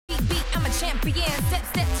champion.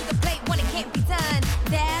 Step to the plate when it can't be done.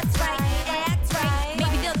 That's right, act right.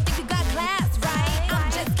 Maybe they'll think you got class, right?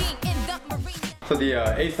 I'm just king in the marina. So the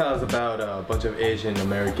A-Style is about a bunch of Asian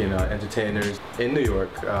American entertainers in New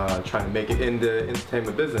York trying to make it in the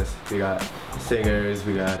entertainment business. We got singers,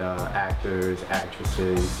 we got actors,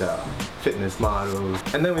 actresses, fitness models,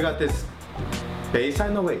 and then we got this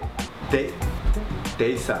Dayside, no wait,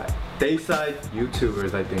 Dayside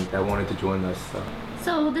YouTubers, I think, that wanted to join us.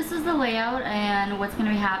 So this is the layout and what's going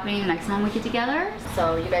to be happening next time we get together.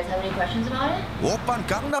 So you guys have any questions about it? Oppan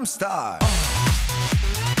Gangnam Style.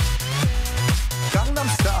 Gangnam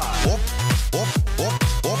Style.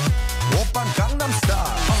 Oppan Gangnam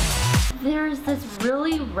Style. There's this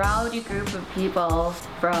really rowdy group of people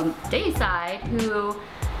from Dayside who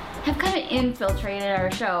have kind of infiltrated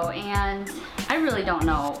our show, and I really don't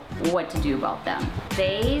know what to do about them.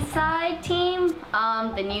 Dayside team,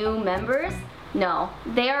 the new members, no,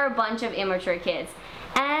 they are a bunch of immature kids,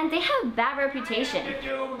 and they have bad reputation. What you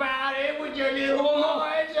do about it with your little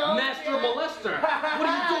boys? Master molester! What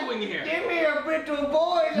are you doing here? Give me a bit of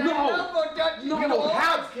boys. No,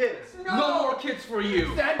 have kids. No more kids for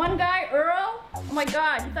you. One guy, Earl, oh my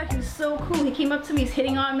god, he thought he was so cool. He came up to me, he's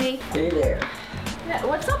hitting on me. Hey there. Yeah,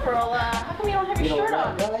 what's up, Earl? How come you don't have your shirt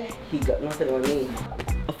on? Guy, he got nothing on me.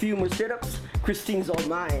 A few more sit-ups, Christine's all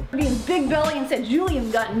mine. Being big belly and said,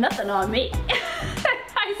 Julian's got nothing on me.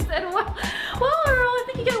 I said, well, Earl, I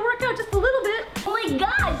think you gotta work out just a little bit. Oh my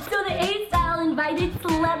god, so the A-Style invited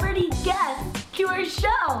celebrity guests to our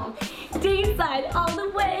show. Dayside all the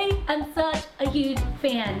way. I'm such a huge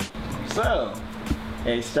fan. So,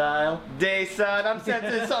 A-Style, Dayside, I'm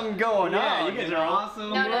sensing something going on. You guys are awesome.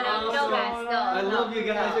 No, guys, no. I love you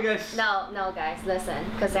guys. You guys. No, guys, listen.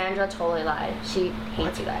 Cassandra totally lied. She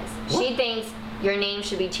hates you guys. What? She thinks your name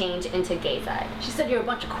should be changed into Dayside. She said you're a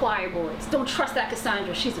bunch of choir boys. Don't trust that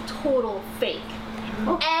Cassandra. She's a total fake.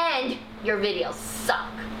 And your videos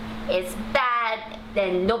suck. It's bad,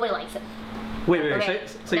 and nobody likes it. Wait, Okay,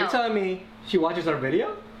 so you're no. telling me she watches our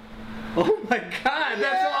video? Oh my god,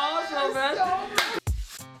 that's so awesome, man!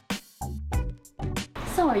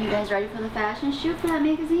 So are you guys ready for the fashion shoot for that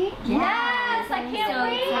magazine? Yes, I can't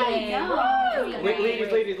wait. Wait,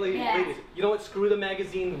 ladies. You know what? Screw the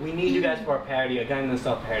magazine. We need you guys for our parody, a Gangnam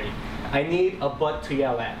Style parody. I need a butt to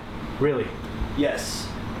yell at. Really. Yes.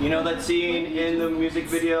 You know that scene in the music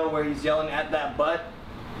video where he's yelling at that butt?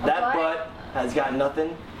 That butt has got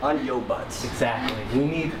nothing on your butts. Exactly.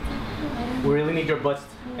 We really need your butts,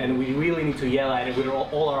 and we really need to yell at it with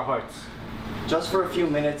all our hearts. Just for a few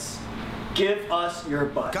minutes, give us your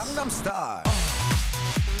butts. Gangnam Style.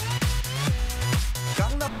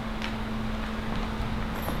 Gangnam.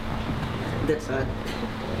 That's hot.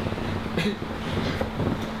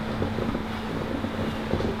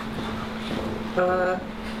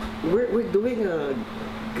 We're doing a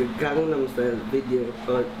Gangnam Style video.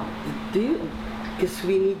 Cause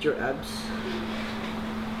we need your abs.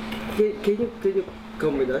 Can you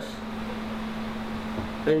come with us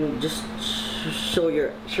and just show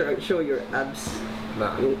your abs?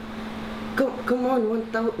 Nah. Come on,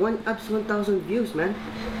 1,000 views, man.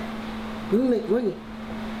 We'll make money.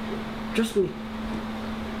 Trust me.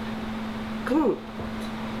 Come on,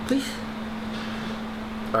 please.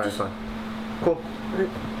 Alright, fine. Cool.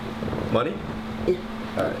 Alright. Money? Yeah.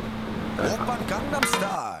 Alright. Oppan Gangnam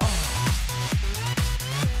Style.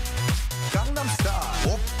 Gangnam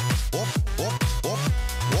Style.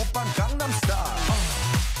 Oppan Gangnam Style.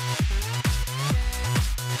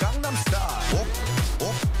 Gangnam Style.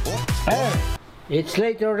 Hey, it's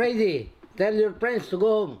late already. Tell your friends to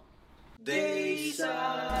go home.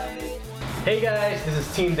 Dayside. Hey guys, this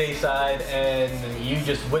is Team Dayside, and you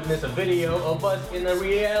just witnessed a video of us in a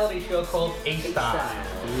reality show called A-Style.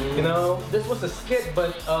 You know, this was a skit,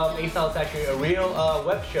 but A-Style is actually a real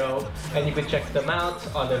web show, and you can check them out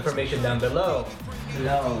on the information down below.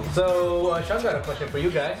 So, Sean got a question for you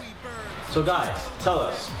guys. So guys, tell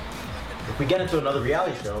us, if we get into another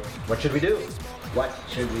reality show, what should we do? What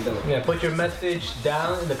should we do? Yeah, put your message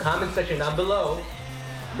down in the comment section down below.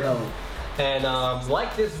 Bro. And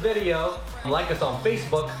like this video, like us on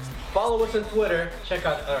Facebook, follow us on Twitter, check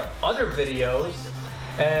out our other videos,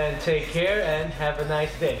 and take care and have a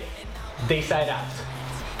nice day. Dayside out.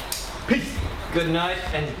 Peace. Good night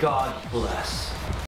and God bless.